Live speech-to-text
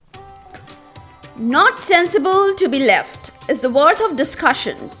Not sensible to be left is the worth of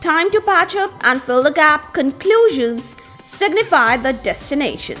discussion. Time to patch up and fill the gap. Conclusions signify the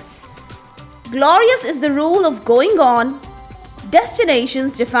destinations. Glorious is the rule of going on.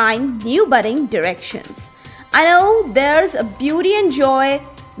 Destinations define new budding directions. I know there's a beauty and joy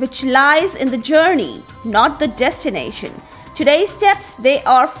which lies in the journey, not the destination. Today's steps, they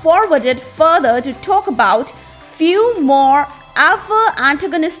are forwarded further to talk about few more alpha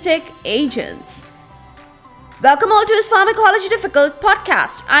antagonistic agents. Welcome all to his Pharmacology Difficult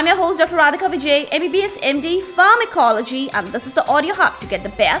podcast. I'm your host Dr. Radhika Vijay, MBBS MD Pharmacology, and this is the audio hub to get the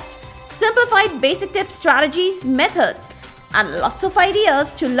best, simplified basic tips, strategies, methods, and lots of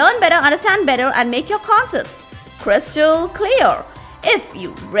ideas to learn better, understand better, and make your concepts crystal clear. If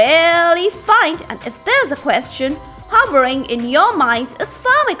you really find, and if there's a question hovering in your minds, is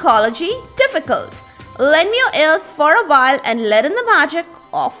pharmacology difficult? Lend me your ears for a while and let in the magic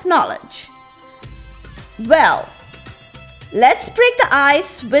of knowledge. Well, let's break the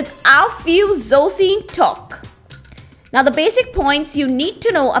ice with ALFUZOSIN talk. Now, the basic points you need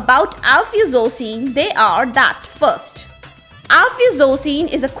to know about ALFUZOSIN, they are that first, ALFUZOSIN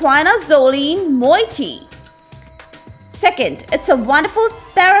is a quinazoline moiety. Second, it's a wonderful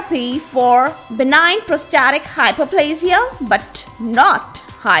therapy for benign prostatic hyperplasia but not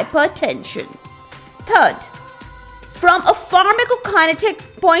hypertension. Third, from a pharmacokinetic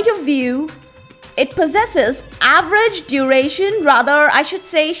point of view, it possesses average duration,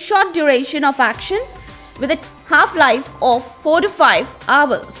 short duration of action with a half-life of 4 to 5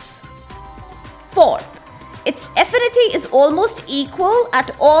 hours. Fourth, its affinity is almost equal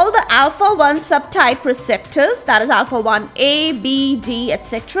at all the alpha-1 subtype receptors, that is alpha-1A, B, D,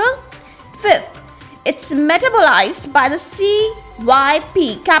 etc. Fifth, it's metabolized by the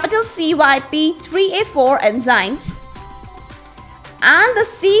capital CYP3A4 enzymes, and the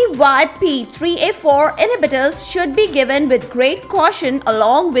CYP3A4 inhibitors should be given with great caution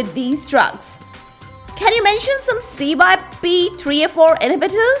along with these drugs. Can you mention some CYP3A4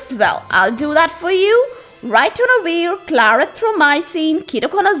 inhibitors? Well, I'll do that for you. Ritonavir, clarithromycin,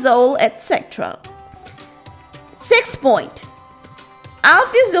 ketoconazole, etc. Sixth point.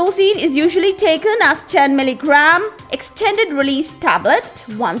 ALFUZOSIN is usually taken as 10 mg extended release tablet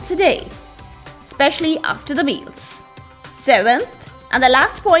once a day, especially after the meals. Seventh, and the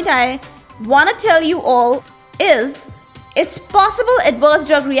last point I want to tell you all is its possible adverse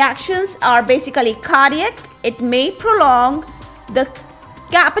drug reactions are basically cardiac. It may prolong the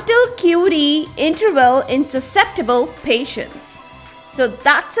capital QD interval in susceptible patients. So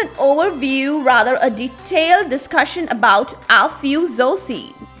that's an overview, rather a detailed discussion about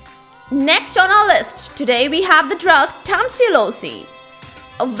ALFUZOSIN. Next on our list, today we have the drug TAMSULOSIN.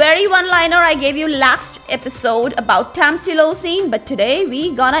 A very one-liner I gave you last episode about TAMSULOSIN, but today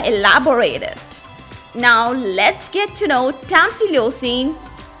we gonna elaborate it. Now let's get to know TAMSULOSIN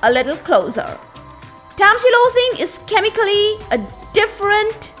a little closer. TAMSULOSIN is chemically a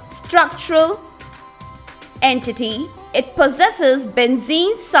different structural entity. It possesses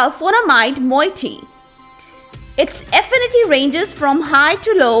benzene sulfonamide moiety. Its affinity ranges from high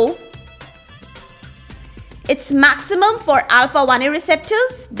to low. Its maximum for alpha-1A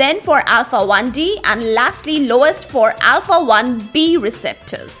receptors, then for alpha-1D, and lastly lowest for alpha-1B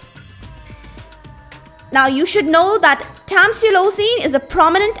receptors. Now you should know that TAMSULOSIN is a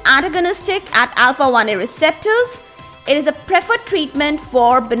prominent antagonistic at alpha-1A receptors. It is a preferred treatment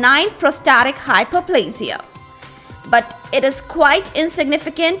for benign prostatic hyperplasia, but it is quite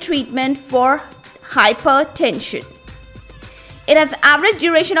insignificant treatment for hypertension. It has average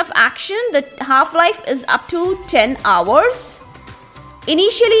duration of action. The half-life is up to 10 hours.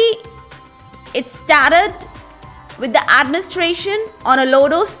 Initially, it started with the administration on a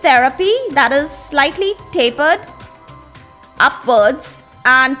low-dose therapy that is slightly tapered upwards,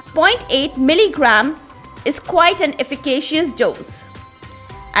 and 0.8 milligram is quite an efficacious dose.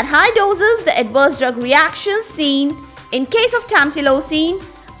 At high doses, the adverse drug reactions seen in case of TAMSULOSIN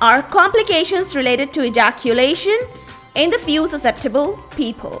are complications related to ejaculation in the few susceptible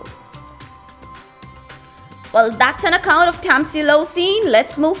people. Well, that's an account of TAMSULOSIN.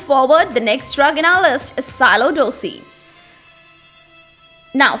 Let's move forward. The next drug in our list is SILODOSIN.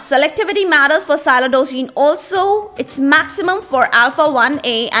 Now, selectivity matters for SILODOSIN also. Its maximum for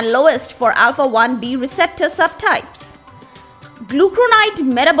alpha-1A and lowest for alpha-1B receptor subtypes. Glucuronide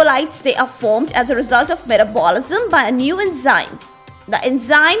metabolites, they are formed as a result of metabolism by a new enzyme. The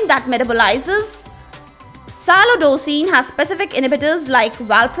enzyme that metabolizes SILODOSIN has specific inhibitors like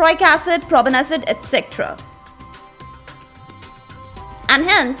valproic acid, proben acid, etc. And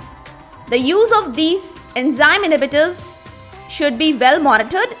hence, the use of these enzyme inhibitors should be well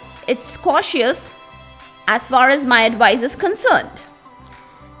monitored. it's cautious as far as my advice is concerned.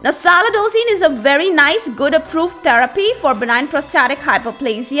 Now, SILODOSIN is a very nice, good approved therapy for benign prostatic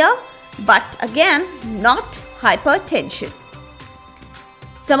hyperplasia, but again, not hypertension.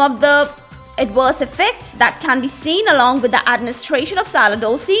 Some of the adverse effects that can be seen along with the administration of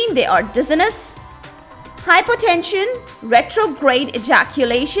SILODOSIN, they are dizziness, hypotension, retrograde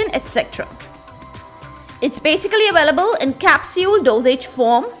ejaculation, etc. It's basically available in capsule dosage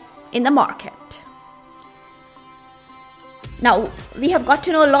form in the market. Now, we have got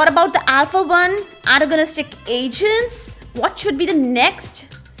to know a lot about the alpha-1 antagonistic agents. What should be the next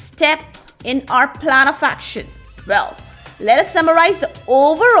step in our plan of action? Well, let us summarize the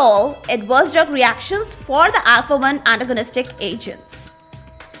overall adverse drug reactions for the alpha-1 antagonistic agents.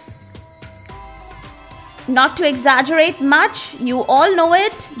 Not to exaggerate much, you all know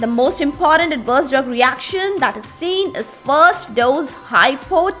it. The most important adverse drug reaction that is seen is first dose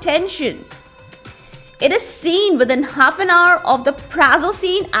hypotension. It is seen within half an hour of the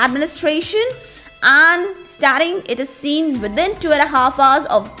prazosin administration, and starting it is seen within 2.5 hours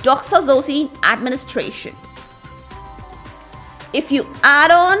of doxazosin administration. If you add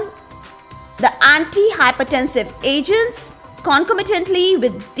on the antihypertensive agents concomitantly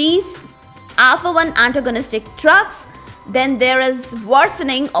with these alpha-1 antagonistic drugs, then there is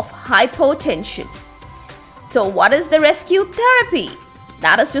worsening of hypotension. So what is the rescue therapy?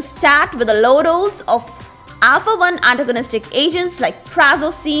 That is to start with a low dose of alpha-1 antagonistic agents like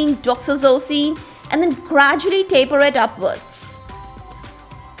prazosin, doxazosin, and then gradually taper it upwards.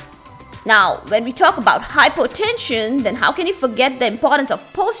 Now, when we talk about hypotension, then how can you forget the importance of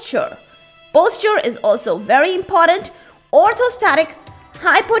posture? Posture is also very important. Orthostatic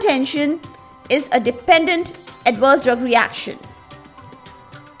hypotension is a dependent adverse drug reaction,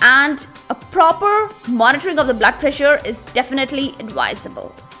 and a proper monitoring of the blood pressure is definitely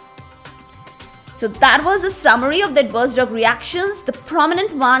advisable. So that was a summary of the adverse drug reactions, the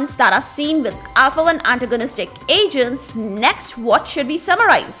prominent ones that are seen with alpha-1 antagonistic agents. Next, what should we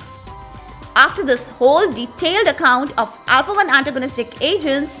summarize? After this whole detailed account of alpha-1 antagonistic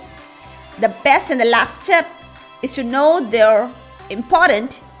agents, the best and the last step is to know their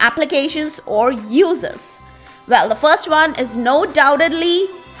important applications or uses. Well, the first one is no doubtedly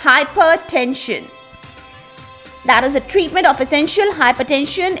hypertension. That is a treatment of essential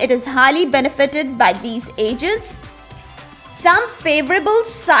hypertension. It is highly benefited by these agents. Some favorable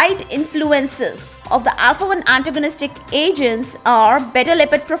side influences of the alpha-1 antagonistic agents are better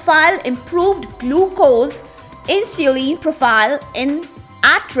lipid profile, improved glucose insulin profile in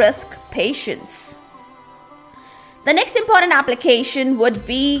at-risk patients. The next important application would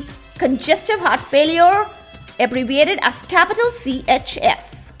be congestive heart failure, abbreviated as capital CHF.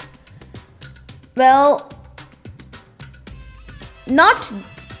 Well, not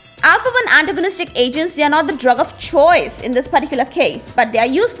alpha-1 antagonistic agents, they are not the drug of choice in this particular case, but they are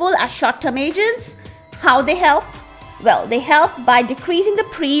useful as short-term agents. How they help? Well, they help by decreasing the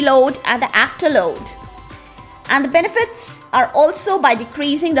preload and the afterload. And the benefits are also by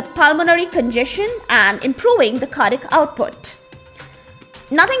decreasing the pulmonary congestion and improving the cardiac output.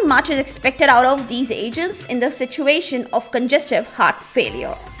 Nothing much is expected out of these agents in the situation of congestive heart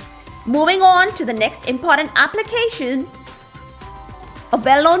failure. Moving on to the next important application, a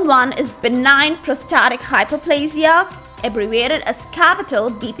well-known one is benign prostatic hyperplasia, abbreviated as capital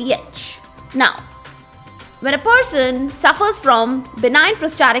BPH. Now, when a person suffers from benign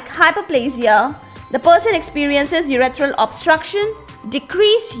prostatic hyperplasia, the person experiences urethral obstruction,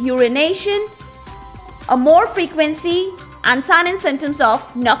 decreased urination, a more frequency, and signs and symptoms of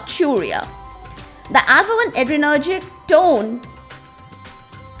nocturia. The alpha-1 adrenergic tone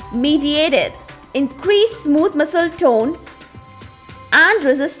mediated increased smooth muscle tone and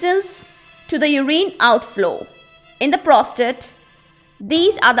resistance to the urine outflow in the prostate.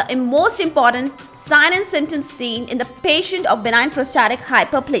 These are the most important signs and symptoms seen in the patient of benign prostatic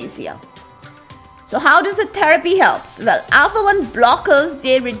hyperplasia. So how does the therapy help? Well, alpha-1 blockers,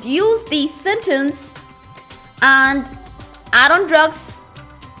 they reduce these symptoms, and add-on drugs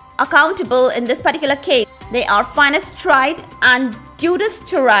accountable in this particular case, they are finasteride and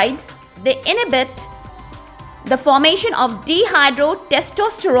dutasteride. They inhibit the formation of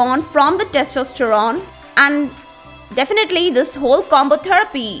dehydrotestosterone from the testosterone, and definitely this whole combo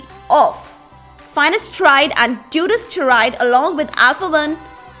therapy of finasteride and dutasteride along with alpha-1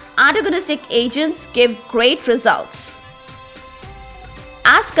 antagonistic agents give great results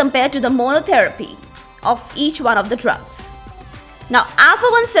as compared to the monotherapy of each one of the drugs. Now,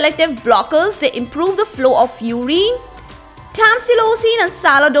 alpha-1 selective blockers, they improve the flow of urine. TAMSULOSIN and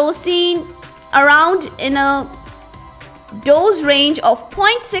SILODOSIN around in a dose range of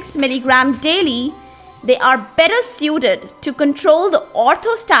 0.6 milligram daily, they are better suited to control the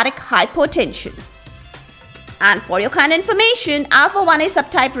orthostatic hypotension. And for your kind information, alpha-1A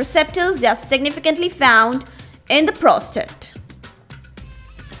subtype receptors, they are significantly found in the prostate.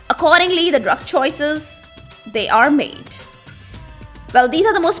 Accordingly, the drug choices, they are made. Well, these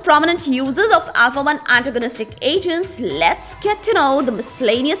are the most prominent uses of alpha-1 antagonistic agents. Let's get to know the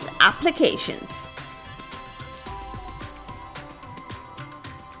miscellaneous applications.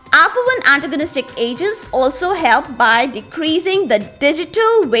 Alpha-1 antagonistic agents also help by decreasing the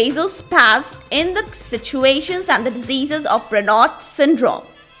digital vasospasm in the situations and the diseases of Raynaud syndrome.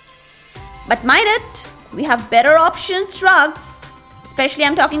 But mind it, we have better options drugs, especially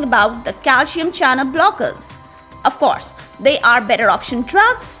I'm talking about the calcium channel blockers. Of course, they are better option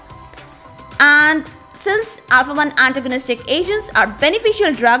drugs, and since alpha-1 antagonistic agents are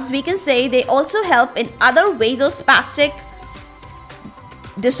beneficial drugs, we can say they also help in other vasospastic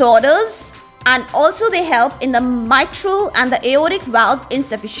disorders, and also they help in the mitral and the aortic valve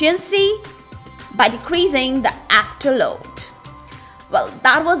insufficiency by decreasing the afterload. Well,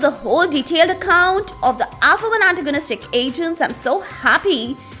 that was the whole detailed account of the alpha-1 antagonistic agents. I'm so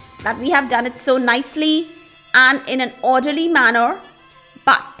happy that we have done it so nicely and in an orderly manner.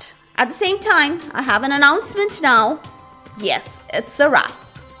 But at the same time, I have an announcement now. Yes, it's a wrap.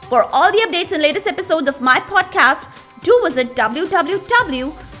 For all the updates and latest episodes of my podcast, do visit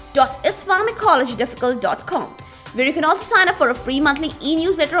www.ispharmacologydifficult.com, where you can also sign up for a free monthly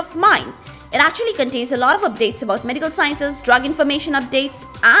e-newsletter of mine. It actually contains a lot of updates about medical sciences, drug information updates,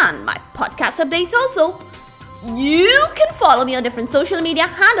 and my podcast updates also. You can follow me on different social media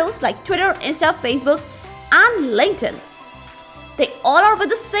handles like Twitter, Insta, Facebook, and LinkedIn. They all are with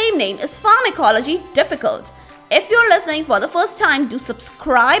the same name as Pharmacology Difficult. If you're listening for the first time, do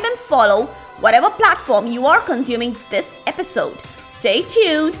subscribe and follow whatever platform you are consuming this episode. Stay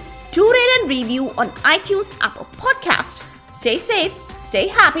tuned, do rate and review on iTunes, Apple Podcast. Stay safe, stay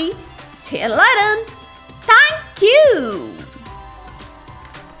happy, stay enlightened.